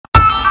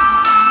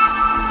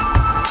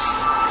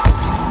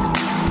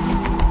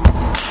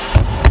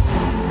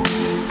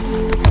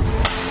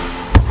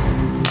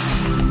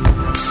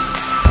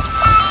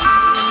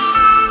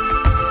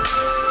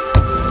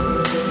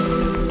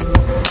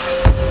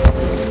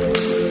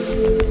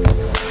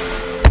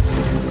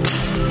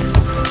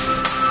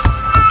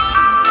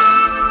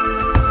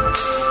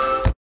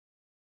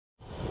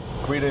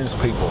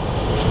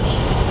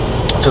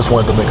just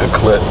wanted to make a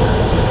clip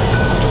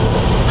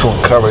to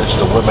encourage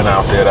the women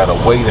out there that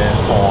are waiting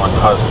on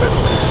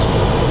husbands,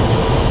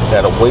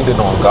 that are waiting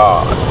on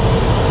God.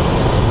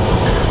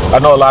 I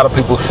know a lot of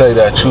people say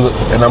that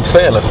and I'm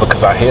saying this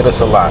because I hear this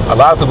a lot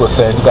of people are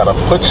saying you got to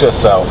put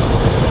yourself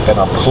in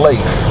a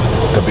place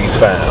to be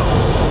found.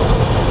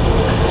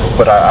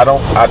 But I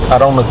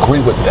don't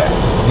agree with that.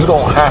 You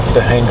don't have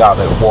to hang out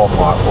at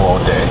Walmart all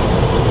day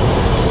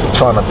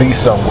trying to be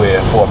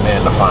somewhere for a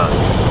man to find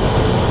you.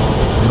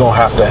 You don't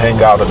have to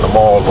hang out in the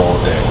mall all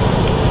day.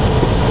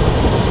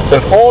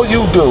 If all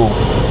you do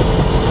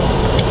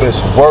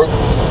is work,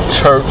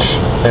 church,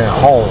 and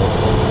home,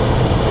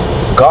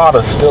 God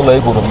is still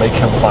able to make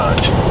him find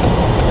you.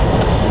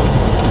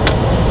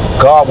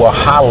 God will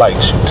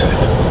highlight you to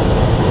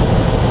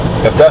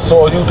him. If that's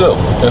all you do.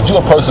 If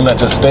you're a person that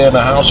just stay in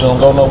the house, you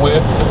don't go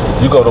nowhere,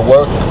 you go to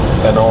work,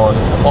 and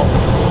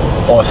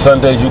on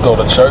Sunday you go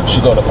to church,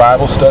 you go to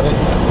Bible study,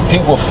 he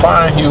will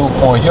find you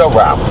on your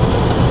route.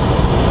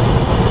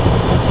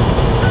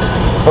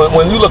 But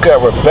when you look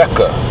at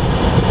Rebecca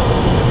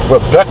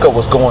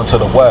was going to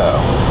the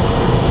well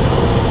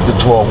to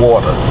draw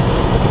water.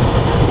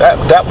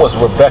 That was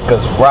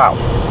Rebecca's route.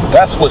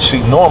 That's what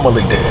she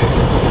normally did.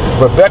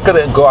 Rebecca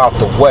didn't go out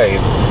the way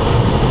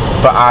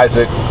for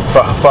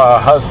her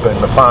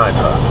husband to find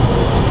her.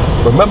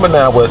 Remember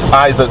now what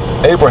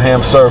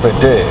Abraham's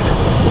servant did.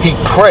 He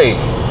prayed.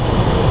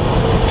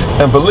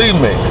 And believe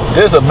me,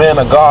 there's a man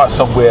of God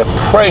somewhere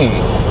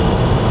praying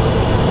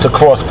to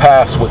cross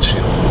paths with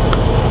you.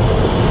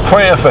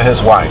 Praying for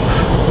his wife.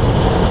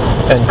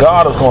 And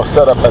God is going to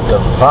set up a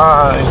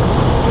divine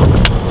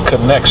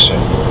connection.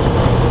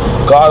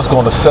 God's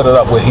going to set it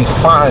up where he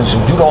finds you.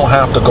 You don't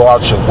have to go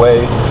out your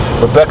way.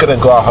 Rebecca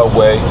didn't go out her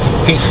way.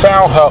 He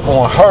found her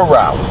on her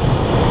route.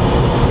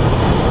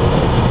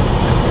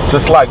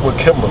 Just like with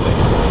Kimberly.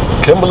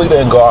 Kimberly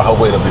didn't go out her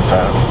way to be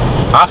found.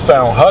 I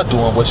found her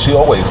doing what she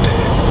always did.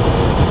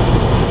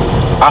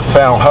 I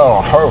found her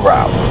on her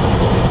route.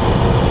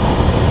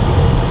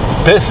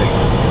 Busy.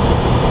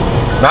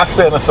 Not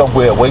standing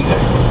somewhere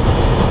waiting.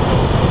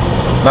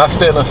 Not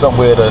standing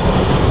somewhere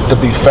to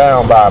be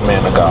found by a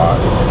man of God.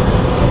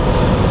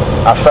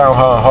 I found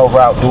her on her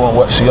route doing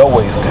what she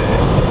always did.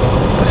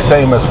 The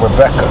same as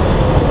Rebecca.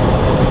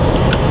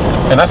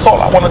 And that's all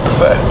I wanted to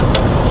say.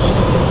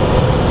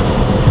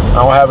 I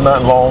don't have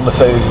nothing long to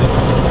say.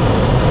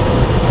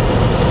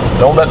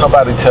 Don't let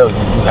nobody tell you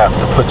you have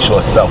to put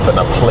yourself in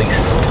a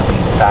place to be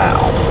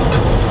found.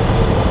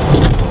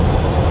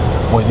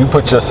 When you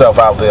put yourself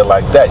out there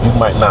like that, you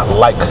might not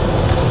like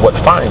what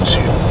finds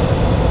you.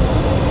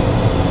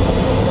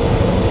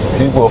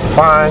 He will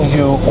find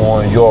you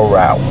on your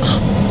route.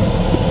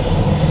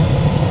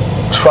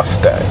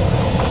 Trust that.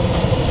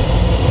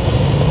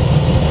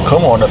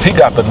 Come on, if he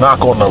got to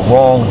knock on the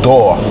wrong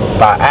door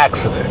by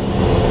accident,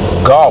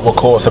 God will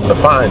cause him to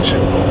find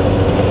you.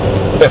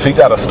 If he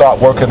got to start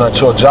working at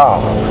your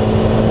job,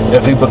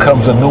 if he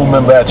becomes a new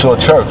member at your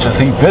church, as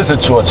he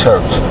visits your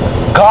church,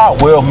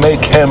 God will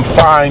make him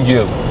find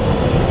you.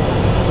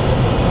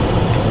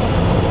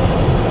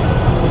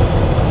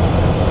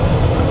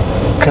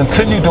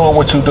 Continue doing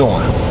what you're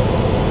doing,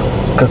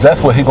 because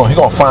that's what he's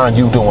gonna find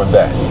you doing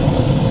that.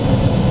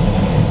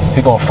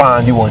 He's gonna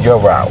find you on your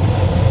route.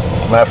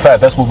 Matter of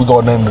fact, that's what we're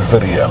gonna name this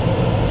video.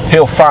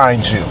 He'll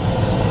find you.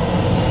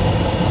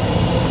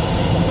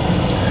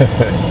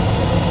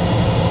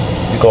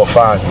 He's gonna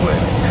find you,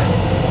 ladies.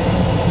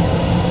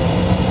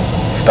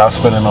 Stop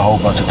spending a whole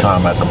bunch of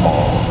time at the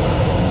mall.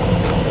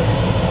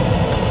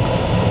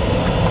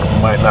 You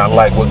might not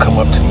like what come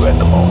up to you at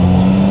the mall.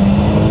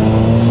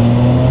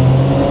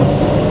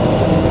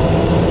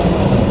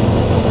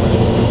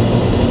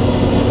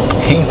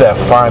 He that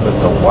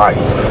findeth a wife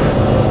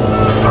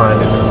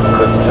findeth a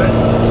good thing,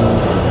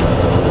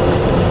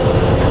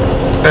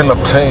 and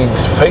obtains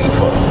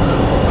favor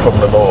from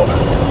the Lord.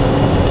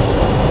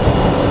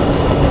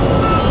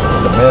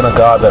 The man of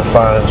God that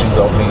finds you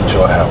don't need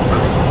your help.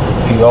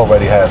 He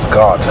already has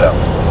God's help.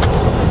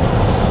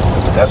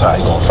 That's how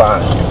he's gonna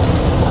find you.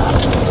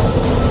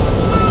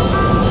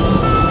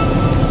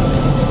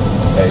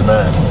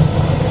 Amen.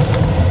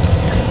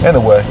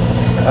 Anyway,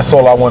 that's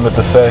all I wanted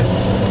to say.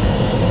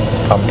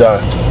 I'm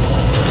done.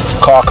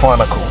 Car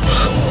Chronicles.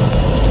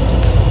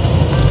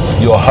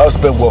 Your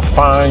husband will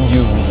find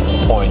you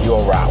on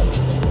your route.